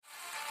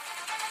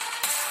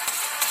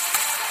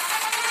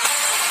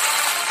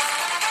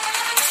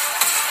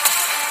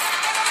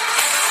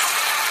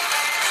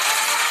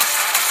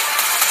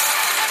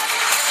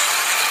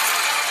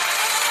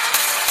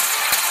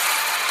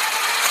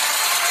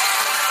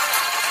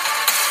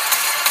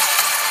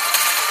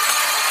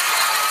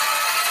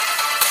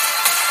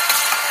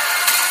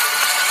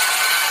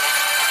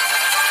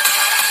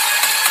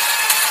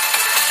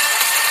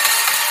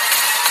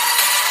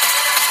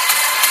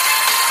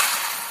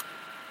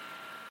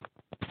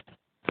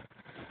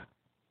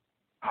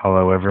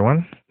Hello,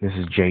 everyone. This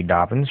is Jay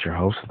Dobbins, your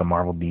host of the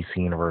Marvel DC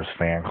Universe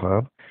Fan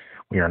Club.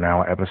 We are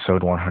now at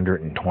episode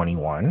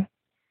 121,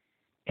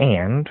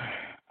 and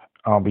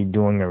I'll be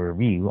doing a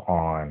review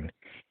on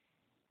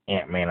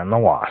Ant-Man and the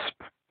Wasp.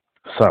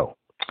 So,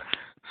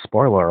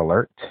 spoiler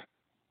alert,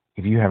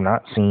 if you have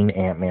not seen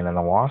Ant-Man and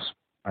the Wasp,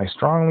 I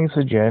strongly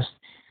suggest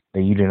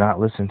that you do not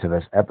listen to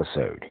this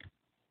episode.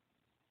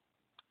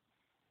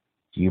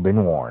 You've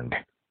been warned.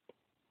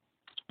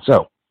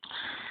 So,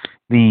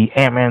 the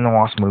Ant-Man and the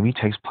Wasp movie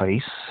takes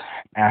place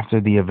after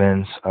the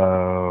events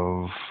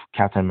of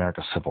Captain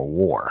America Civil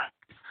War.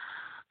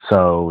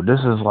 So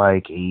this is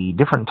like a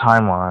different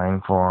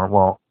timeline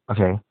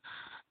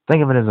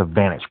think of it as a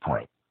vantage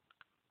point.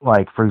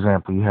 Like, for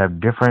example, you have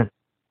different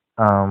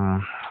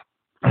um,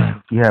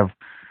 you have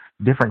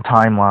different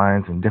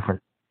timelines and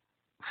different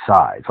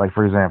sides. Like,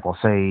 for example,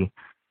 say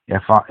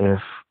if I, if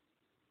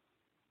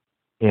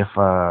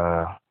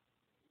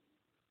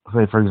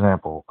say for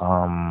example,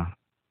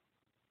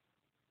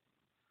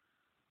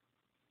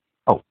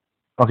 oh,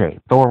 okay,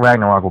 Thor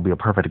Ragnarok will be a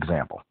perfect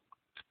example.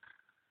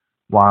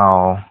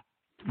 While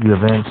the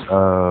events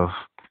of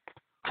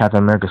Captain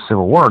America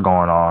Civil War are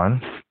going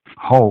on,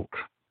 Hulk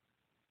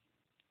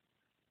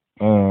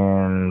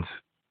and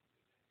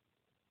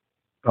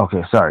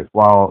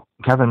while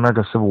Captain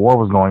America Civil War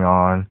was going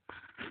on,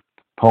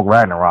 Hulk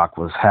Ragnarok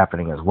was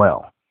happening as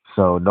well.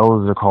 So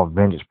those are called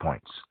vantage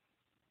points.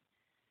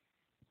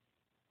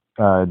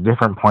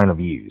 Different point of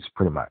views,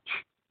 pretty much.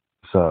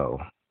 So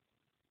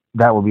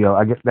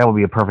I guess that would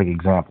be a perfect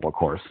example, of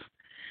course.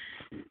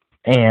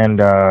 And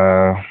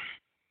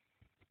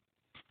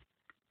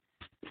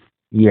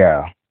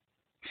yeah,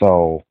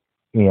 so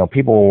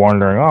people were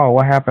wondering, oh,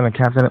 what happened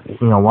to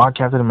why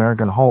Captain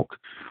America and Hulk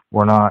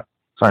were not,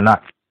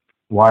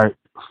 why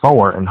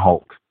Thor and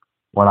Hulk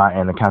were not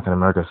in the Captain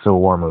America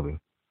Civil War movie.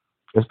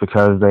 It's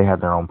because they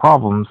had their own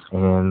problems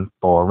in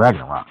Thor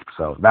Ragnarok,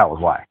 so that was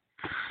why.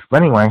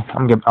 But anyway,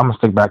 I'm gonna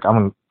stick back. I'm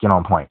gonna get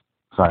on point.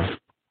 Sorry,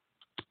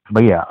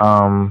 but yeah,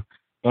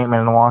 Ant-Man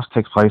and the Wasp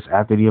takes place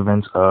after the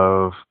events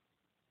of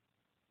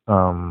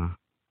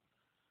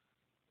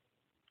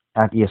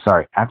after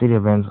the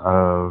events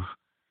of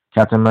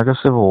Captain America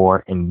Civil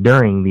War and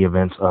during the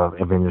events of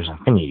Avengers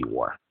Infinity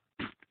War.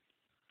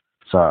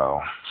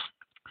 So,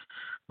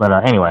 but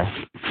anyway,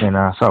 in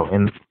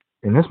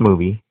this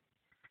movie,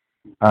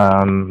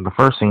 the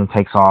first scene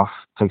takes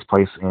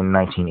place in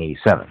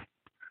 1987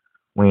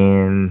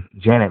 when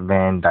Janet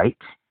Van Dyne,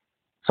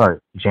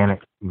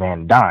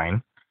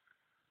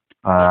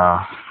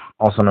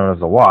 also known as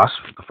the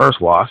Wasp, the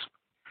first Wasp,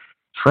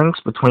 shrinks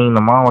between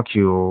the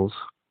molecules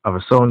of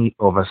a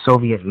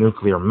Soviet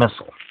nuclear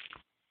missile,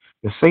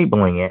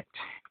 disabling it,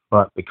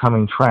 but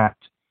becoming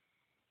trapped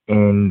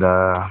in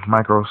the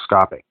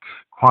microscopic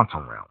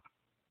quantum realm.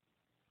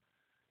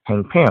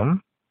 Hank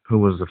Pym, who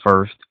was the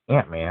first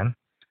Ant-Man,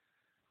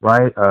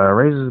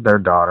 raises their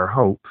daughter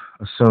Hope,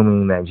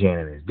 assuming that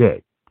Janet is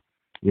dead.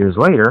 Years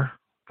later,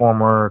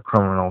 former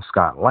criminal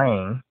Scott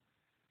Lang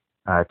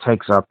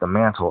takes up the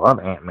mantle of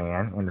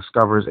Ant-Man and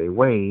discovers a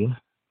way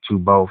to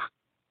both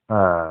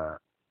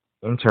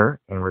enter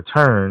and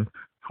return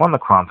from the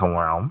quantum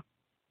realm.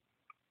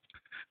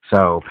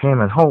 So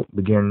Pym and Hope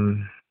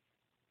begin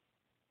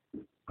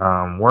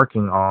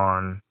working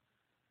on,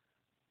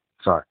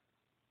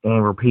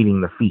 and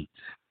repeating this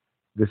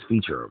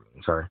feature.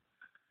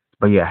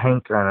 But yeah,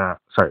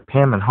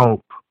 Pym and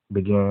Hope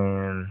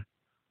began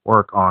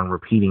work on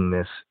repeating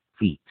this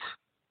feat.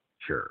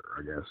 Sure,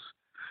 I guess.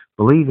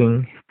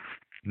 Believing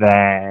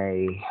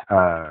they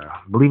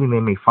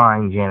may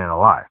find Janet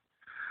alive.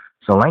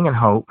 So Lang and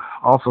Hope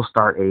also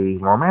start a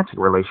romantic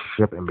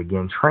relationship and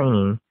begin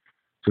training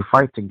to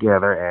fight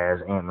together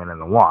as Ant-Man and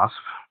the Wasp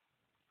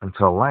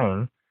until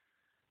Lang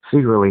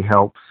secretly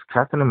helps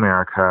Captain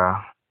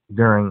America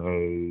during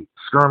a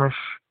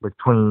skirmish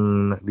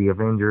between the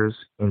Avengers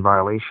in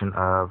violation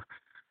of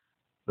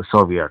the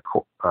Sokovia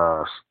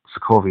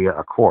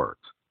Accords.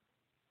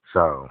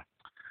 So,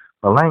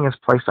 but Lang is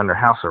placed under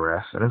house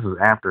arrest, and this is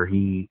after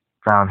he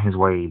found his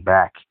way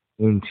back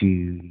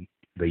into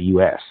the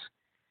U.S.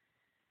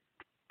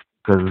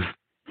 Because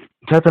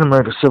Captain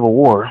America Civil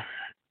War,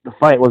 the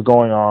fight was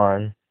going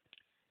on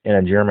in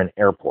a German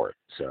airport.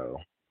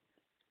 So,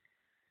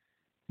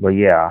 but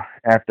yeah,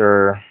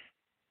 after,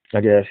 I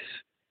guess,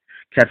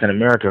 Captain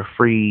America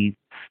freed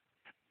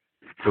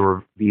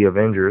the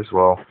Avengers,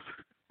 well,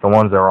 the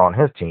ones that are on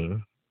his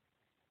team,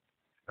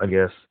 I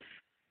guess,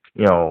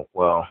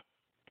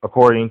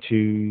 according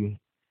to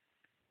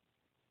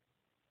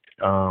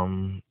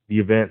the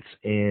events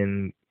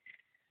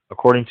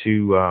according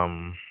to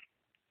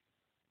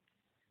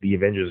the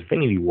Avengers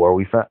Infinity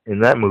War, in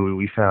that movie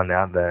we found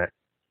out that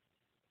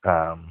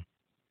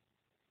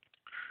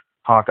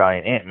Hawkeye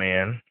and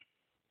Ant-Man,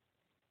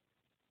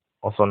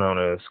 also known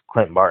as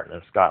Clint Barton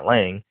and Scott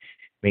Lang,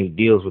 made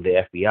deals with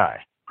the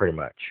FBI, pretty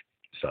much.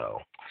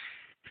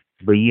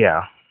 But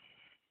yeah,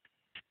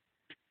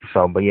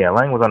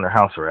 Lang was under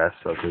house arrest,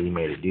 so he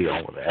made a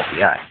deal with the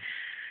FBI.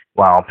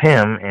 While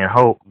Pym and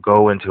Hope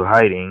go into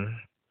hiding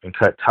and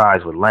cut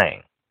ties with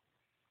Lang.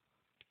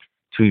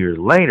 2 years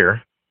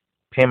later,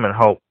 Pym and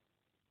Hope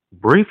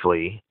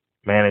briefly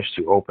managed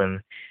to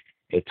open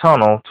a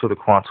tunnel to the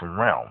quantum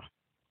realm.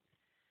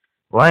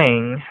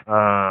 Lang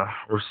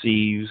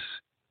receives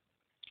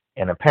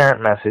an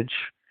apparent message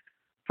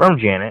from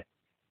Janet,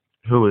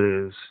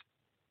 who is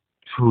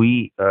who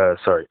he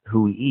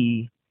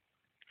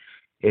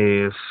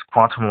is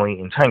quantumly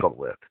entangled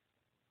with,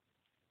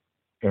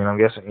 and I'm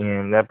guessing,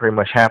 and that pretty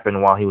much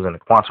happened while he was in the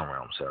quantum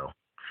realm. So,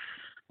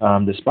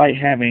 despite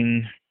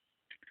having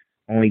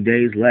only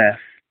days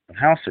left of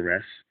house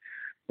arrest,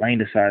 Lang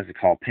decides to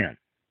call Pym.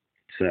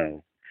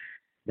 So,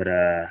 but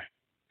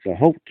so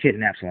Hope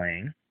kidnaps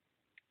Lang,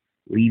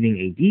 leaving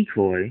a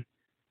decoy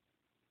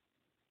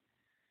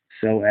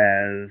so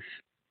as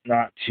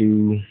not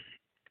to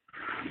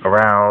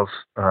arouse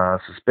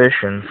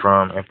suspicion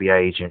from FBI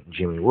agent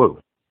Jimmy Woo.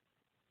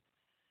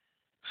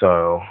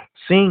 So,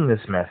 seeing the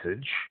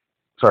message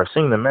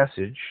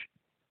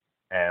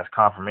as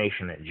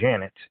confirmation that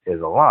Janet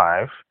is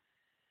alive,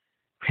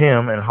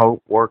 Pym and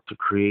Hope work to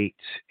create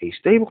a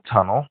stable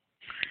tunnel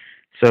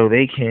so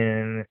they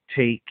can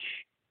take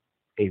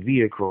a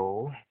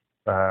vehicle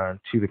to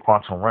the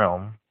quantum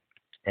realm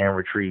and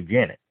retrieve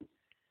Janet.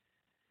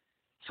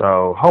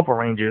 So Hope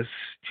arranges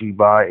to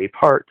buy a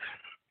part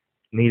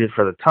needed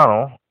for the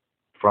tunnel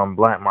from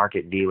black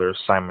market dealer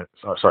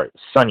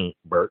Sonny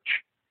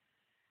Birch.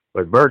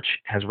 But Birch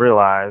has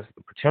realized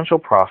the potential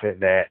profit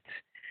that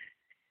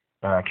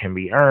can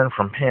be earned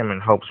from Pym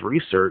and Hope's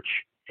research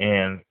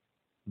and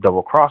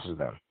double crosses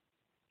them.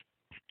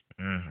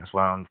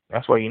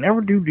 That's why you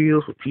never do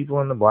deals with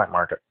people in the black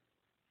market.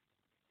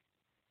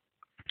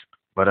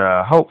 But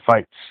Hope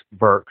fights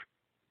Burke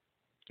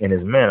and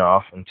his men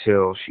off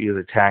until she is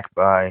attacked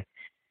by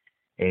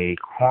a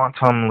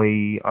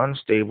quantumly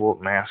unstable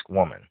masked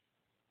woman.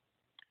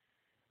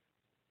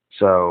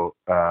 So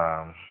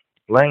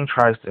Lang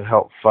tries to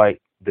help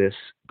fight this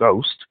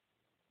ghost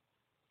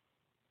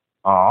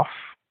off.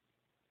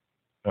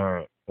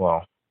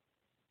 Well,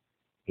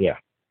 yeah.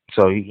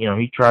 So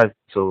Lang tries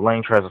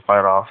to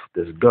fight off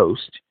this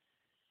ghost,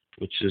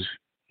 which is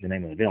the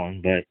name of the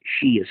villain, but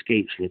she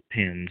escapes with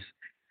Pym's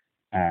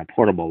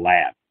portable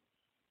lab.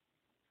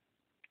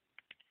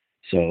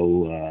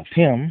 So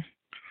Pym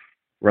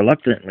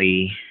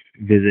reluctantly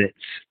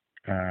visits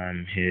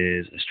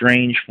his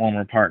estranged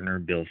former partner,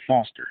 Bill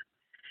Foster,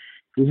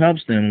 who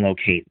helps them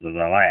locate the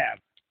lab.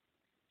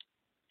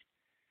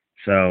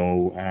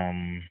 So,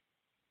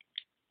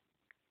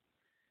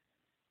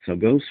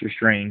 Ghost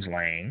restrains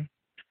Lang,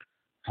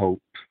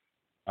 Hope,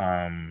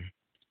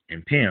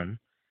 and Pym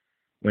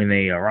when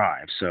they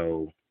arrive.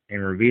 So,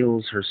 and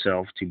reveals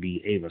herself to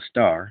be Ava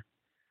Starr.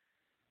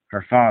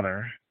 Her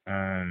father,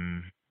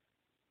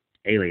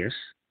 Alias,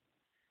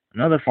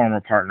 another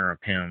former partner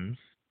of Pym's,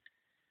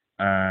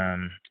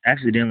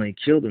 accidentally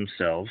killed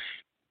himself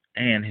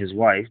and his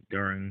wife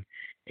during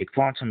a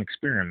quantum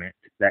experiment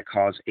that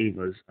caused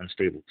Ava's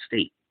unstable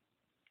state.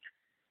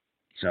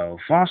 So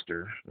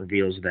Foster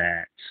reveals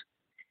that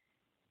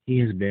he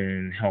has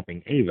been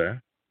helping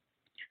Ava,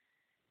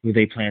 who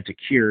they plan to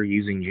cure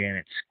using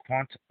Janet's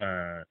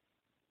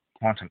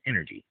quantum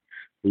energy.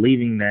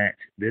 Believing that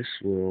this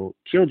will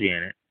kill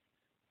Janet,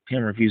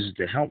 Pym refuses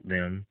to help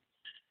them,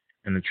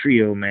 and the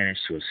trio manage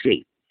to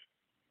escape.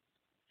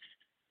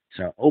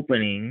 So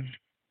opening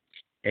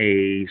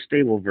a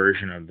stable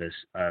version of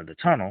the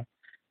tunnel,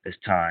 this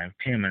time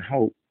Pym and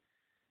Hope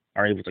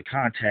are able to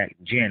contact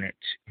Janet,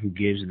 who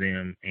gives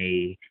them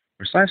a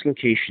precise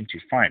location to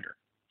find her,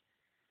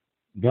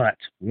 but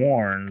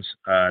warns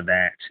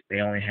that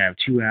they only have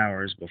 2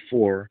 hours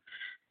before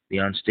the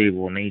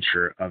unstable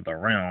nature of the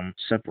realm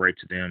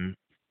separates them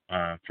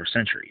for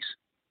centuries.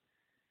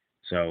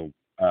 So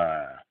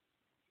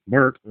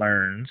Burke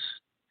learns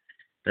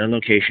their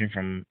location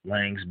from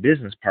Lang's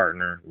business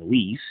partner,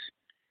 Louise,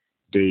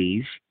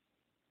 Dave,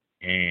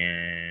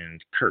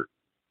 and Kurt,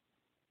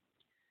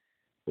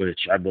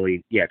 which I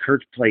believe,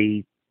 Kurt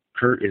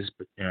is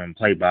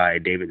played by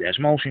David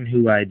Dashmotion,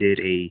 who I did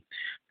a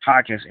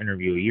podcast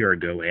interview a year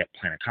ago at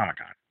Planet Comic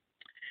Con.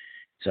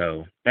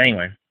 So,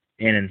 anyway,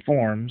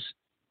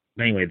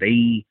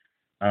 they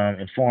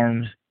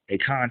informed a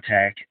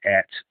contact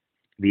at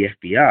the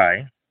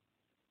FBI.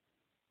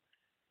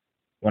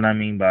 What I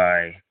mean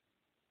by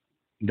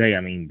they,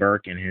 I mean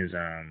Burke and his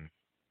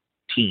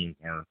team,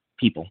 or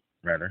people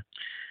rather.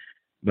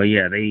 But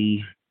yeah,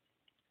 they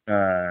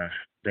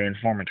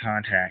inform a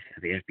contact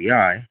at the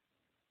FBI.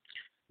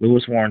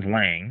 Lewis warns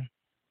Lang,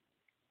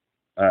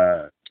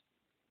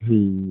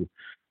 who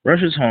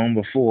rushes home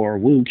before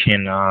Wu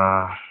can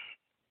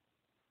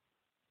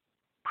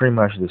pretty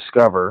much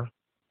discover,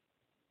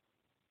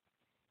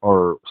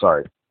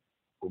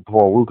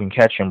 before Wu can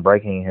catch him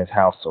breaking his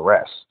house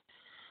arrest.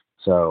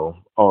 So,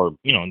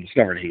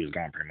 discover that he was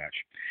gone pretty much.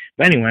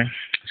 But anyway,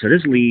 so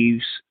this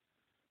leaves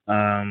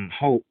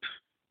Hope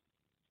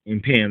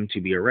and Pym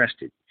to be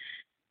arrested,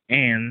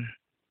 and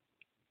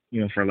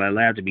for the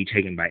lab to be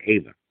taken by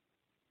Ava.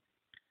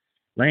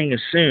 Lang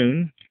is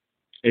soon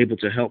able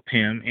to help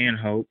Pym and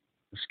Hope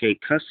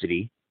escape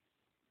custody,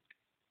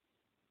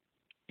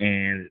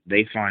 and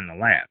they find the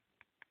lab.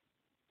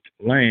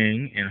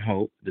 Lang and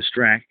Hope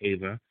distract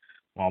Ava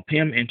while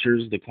Pym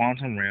enters the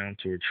quantum realm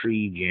to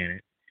retrieve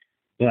Janet,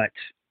 but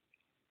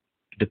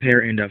the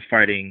pair end up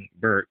fighting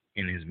Bert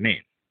and his men,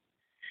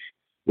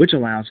 which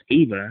allows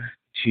Ava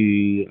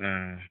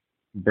to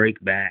break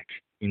back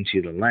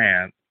into the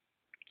lab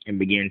and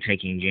begin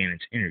taking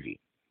Janet's energy.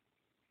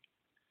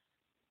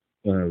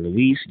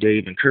 Louise,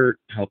 Dave, and Kurt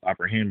help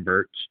apprehend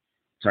Birch,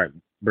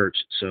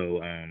 so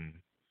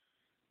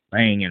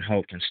Lang and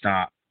Hope can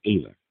stop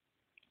Ava.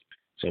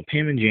 So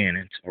Pym and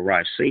Janet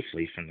arrive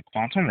safely from the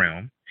quantum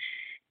realm,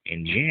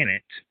 and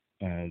Janet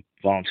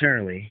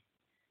voluntarily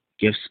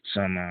gives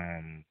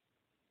some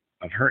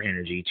of her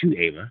energy to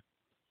Ava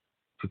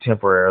to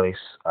temporarily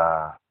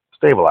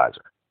stabilize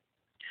her.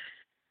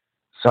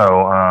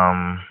 So,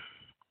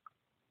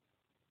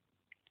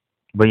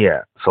 but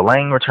yeah, so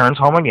Lang returns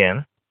home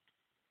again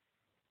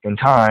in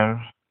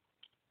time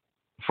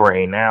for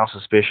a now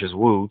suspicious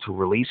Wu to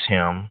release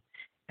him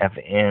at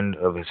the end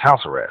of his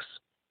house arrest.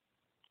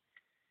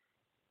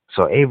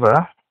 So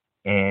Ava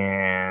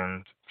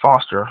and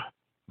Foster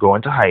go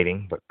into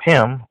hiding, but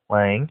Pym,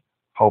 Lang,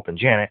 Hope, and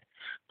Janet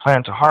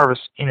plan to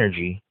harvest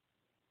energy.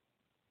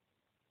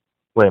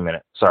 Wait a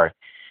minute, sorry.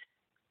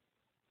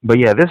 But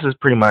yeah, this is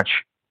pretty much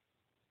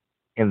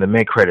in the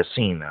mid-credit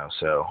scene though.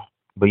 So,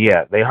 but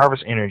yeah, they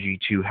harvest energy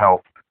to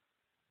help,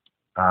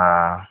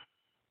 uh,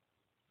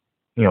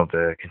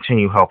 to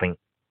continue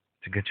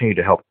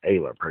to help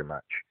Ayla, pretty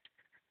much.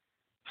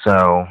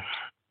 So,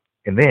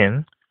 and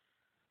then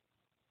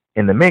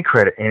in a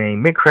mid-credit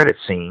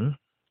scene,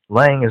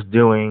 Lang is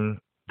doing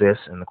this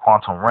in the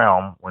quantum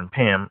realm when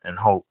Pym and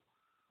Hope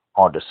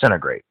all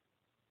disintegrate.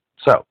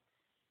 So,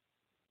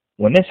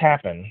 when this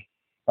happened,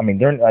 I mean,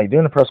 during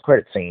the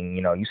post-credit scene,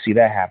 you see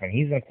that happen.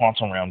 He's in the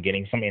quantum realm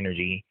getting some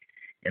energy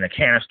in a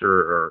canister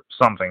or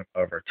something,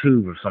 or a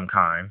tube of some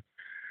kind,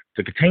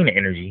 to contain the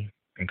energy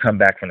and come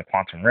back from the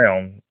quantum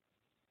realm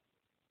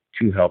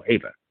to help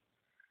Ava.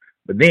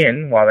 But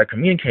then, while they're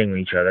communicating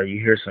with each other, you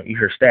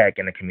hear static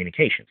in the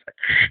communications,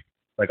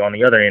 like on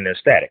the other end there's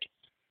static.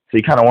 So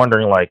you're kind of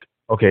wondering, like,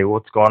 okay,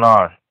 what's going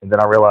on? And then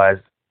I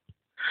realized,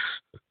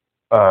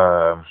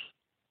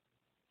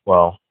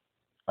 well,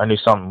 I knew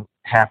something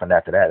happened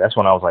after that. That's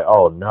when I was like,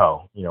 oh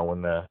no,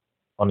 when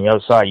on the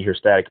other side you hear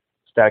static,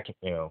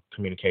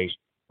 communication,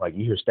 like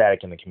you hear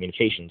static in the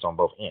communications on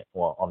both ends,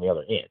 well, on the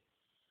other end.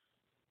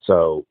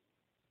 So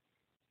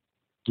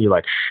you're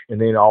like, shh,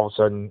 and then all of a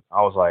sudden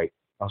I was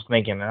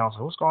thinking, and I was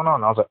like, what's going on?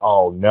 And I was like,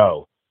 oh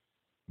no.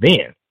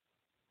 Then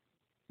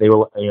they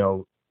were,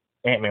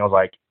 Ant-Man was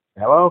like,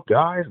 hello,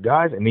 guys,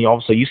 and then all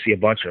of a sudden you see a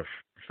bunch of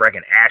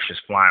freaking ashes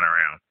flying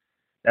around.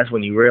 That's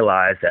when you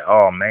realize that,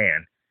 oh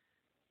man,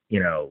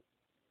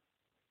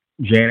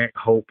 Janet,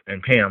 Hope,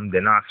 and Pym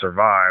did not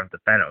survive the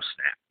Thanos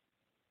snap.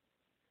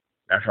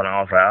 That's when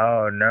I was like,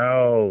 oh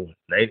no.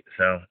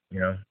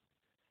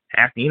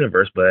 Half the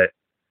universe, but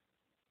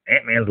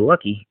Ant-Man's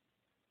lucky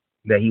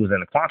that he was in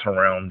the quantum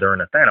realm during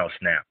the Thanos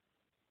snap.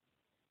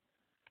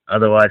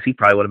 Otherwise, he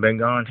probably would have been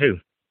gone too.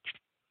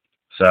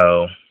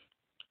 So,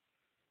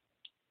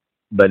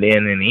 but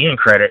then in the end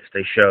credits,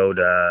 they showed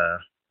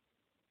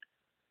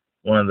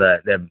one of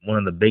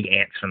the big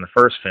ants from the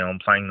first film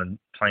playing the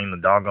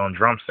doggone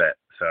drum set.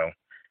 So,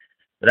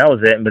 but that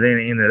was it. But then in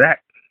the end of that,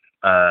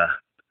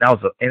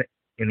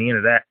 in the end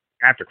of that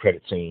after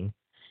credit scene,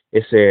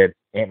 it said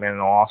Ant-Man and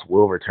the Wasp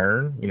will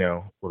return,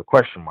 with a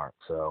question mark.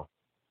 So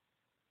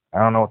I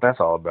don't know what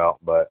that's all about,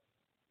 but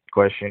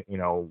question,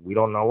 we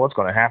don't know what's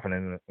going to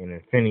happen in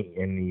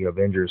the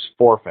Avengers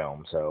 4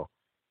 film. So,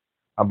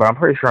 but I'm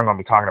pretty sure I'm going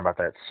to be talking about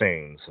that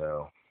soon.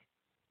 So,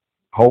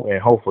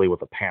 hopefully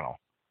with a panel.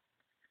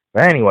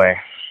 But anyway,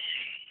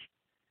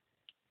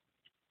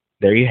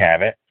 there you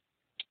have it.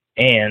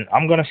 And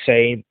I'm going to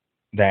say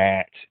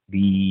that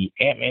the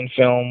Ant-Man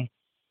film,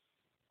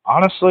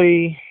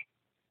 honestly,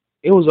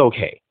 it was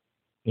okay.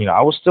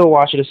 I will still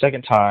watch it a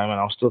second time, and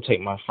I'll still take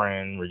my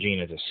friend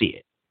Regina to see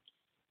it.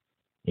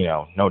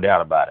 No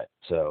doubt about it.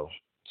 So,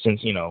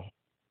 since, we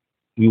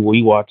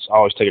watch, I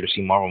always take her to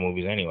see Marvel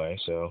movies anyway,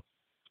 so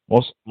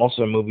most of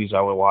the movies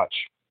I would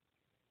watch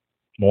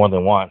more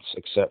than once,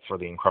 except for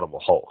The Incredible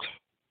Hulk.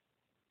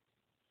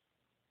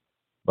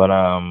 But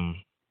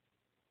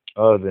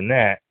other than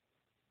that,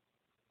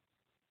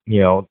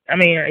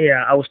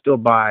 I will still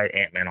buy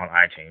Ant-Man on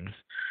iTunes.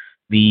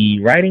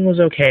 The writing was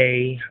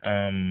okay.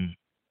 I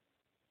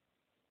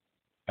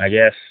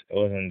guess it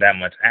wasn't that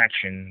much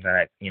action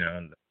that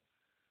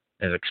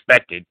as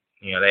expected.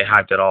 They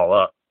hyped it all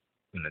up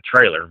in the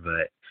trailer,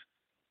 but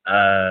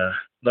I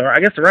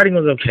guess the writing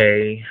was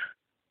okay.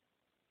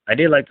 I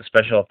did like the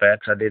special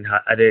effects. I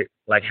did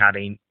like how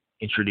they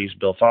introduced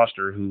Bill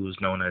Foster, who was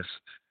known as,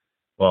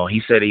 well,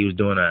 he said he was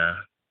doing a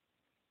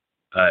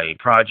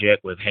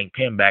project with Hank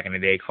Pym back in the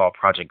day called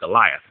Project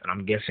Goliath, and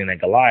I'm guessing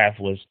that Goliath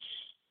was,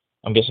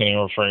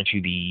 they're referring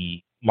to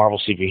the Marvel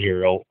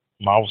superhero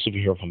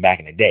from back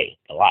in the day,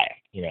 Goliath.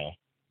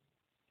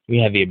 We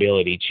have the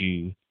ability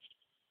to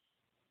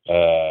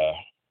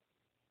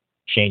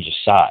change his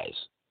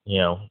size,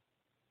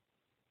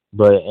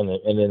 But in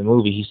the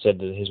movie, he said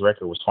that his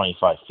record was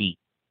 25 feet.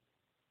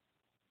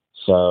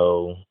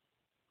 So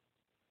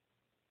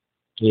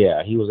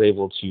yeah, he was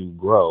able to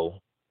grow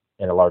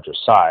in a larger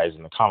size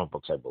in the comic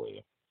books, I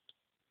believe.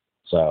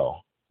 So,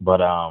 but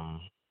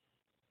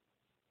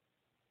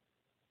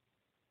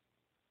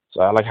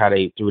so I like how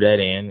they threw that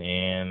in,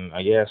 and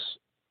I guess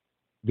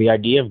the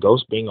idea of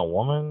Ghost being a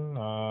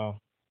woman,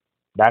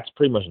 that's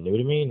pretty much new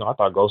to me. No, I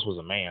thought Ghost was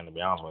a man, to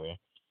be honest with you.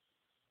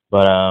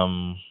 But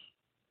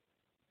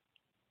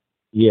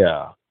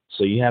yeah.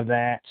 So you have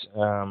that.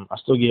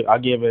 I'll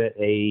give it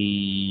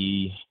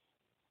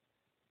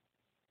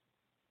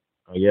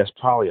I guess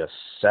probably a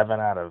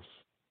 70 out of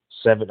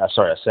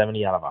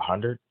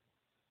 100.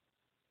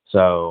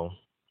 So,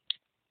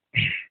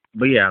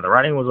 but yeah, the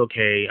writing was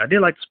okay. I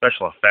did like the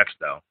special effects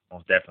though,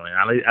 most definitely.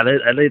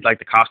 I did like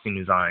the costume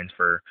designs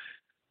for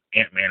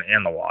Ant Man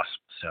and the Wasp.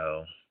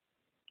 So,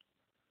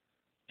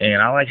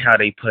 and I like how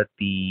they put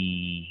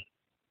the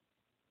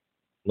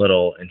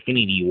little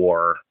Infinity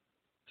War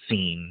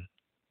scene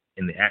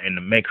in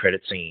the mid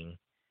credit scene.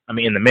 I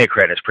mean, in the mid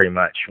credits, pretty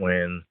much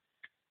when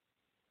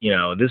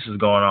this is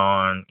going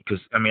on because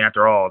I mean,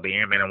 after all, the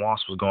Ant Man and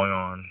Wasp was going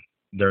on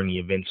during the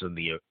events of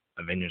the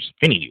Avengers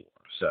Infinity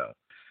War. So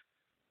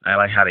I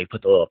like how they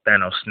put the little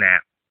Thanos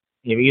snap.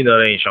 Even though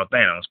they didn't show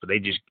Thanos, but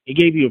it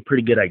gave you a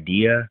pretty good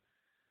idea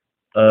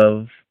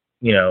of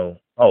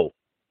oh,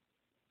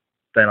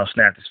 Thanos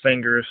snapped his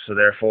fingers, so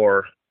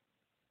therefore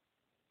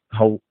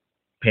Hope,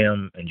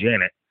 Pym, and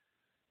Janet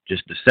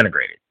just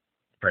disintegrated,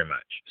 pretty much.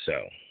 So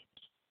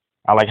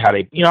I like how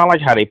they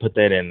put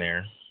that in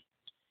there,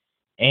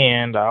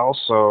 and I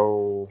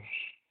also,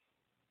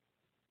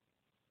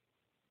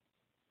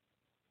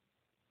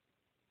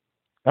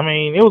 I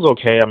mean, it was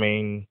okay. I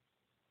mean,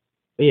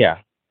 but yeah,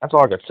 that's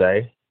all I could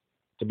say.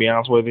 To be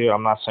honest with you,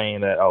 I'm not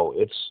saying that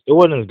it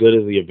wasn't as good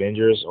as the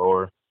Avengers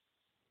or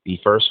the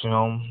first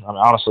film. I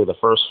mean, honestly, the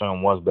first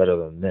film was better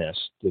than this.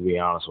 To be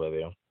honest with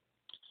you,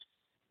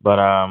 but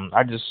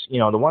I just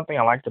the one thing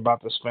I liked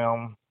about this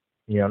film,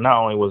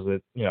 not only was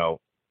it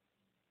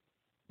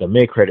the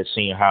mid credit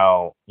scene,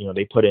 how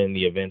they put in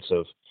the events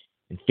of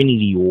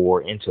Infinity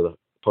War into the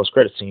post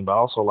credit scene, but I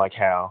also like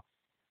how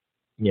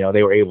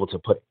they were able to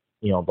put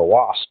the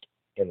Wasp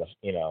in the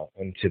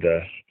into the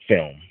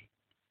film.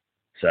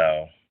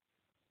 So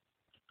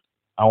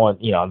I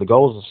want the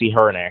goal is to see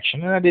her in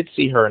action, and I did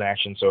see her in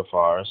action so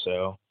far.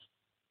 So,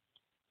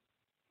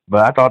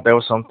 but I thought there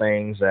were some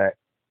things that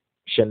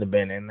shouldn't have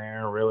been in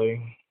there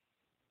really.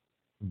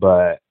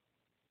 But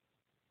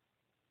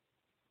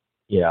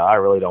yeah, I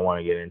really don't want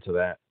to get into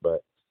that.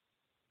 But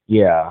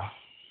yeah,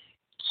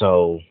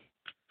 so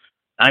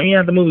I mean,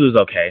 yeah, the movie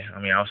was okay.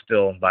 I mean, I was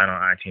still buying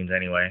on iTunes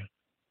anyway.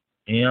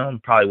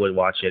 Probably would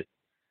watch it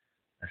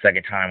a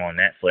second time on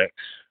Netflix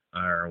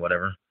or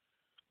whatever.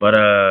 But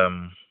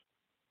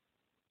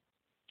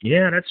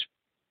yeah, that's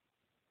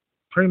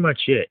pretty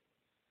much it.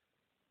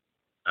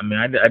 I mean,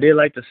 I did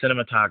like the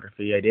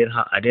cinematography. I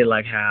did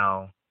like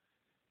how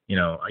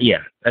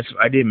yeah.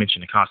 I did mention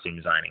the costume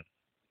designing.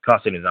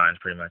 Costume designs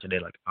pretty much. I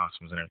did like the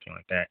costumes and everything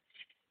like that,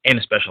 and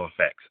the special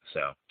effects.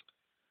 So,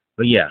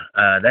 but yeah,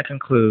 that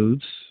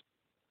concludes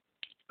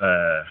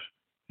uh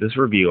this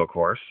review. Of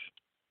course,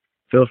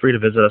 feel free to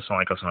visit us and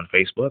like us on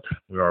Facebook.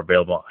 We are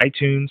available on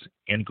iTunes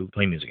and Google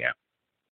Play Music app.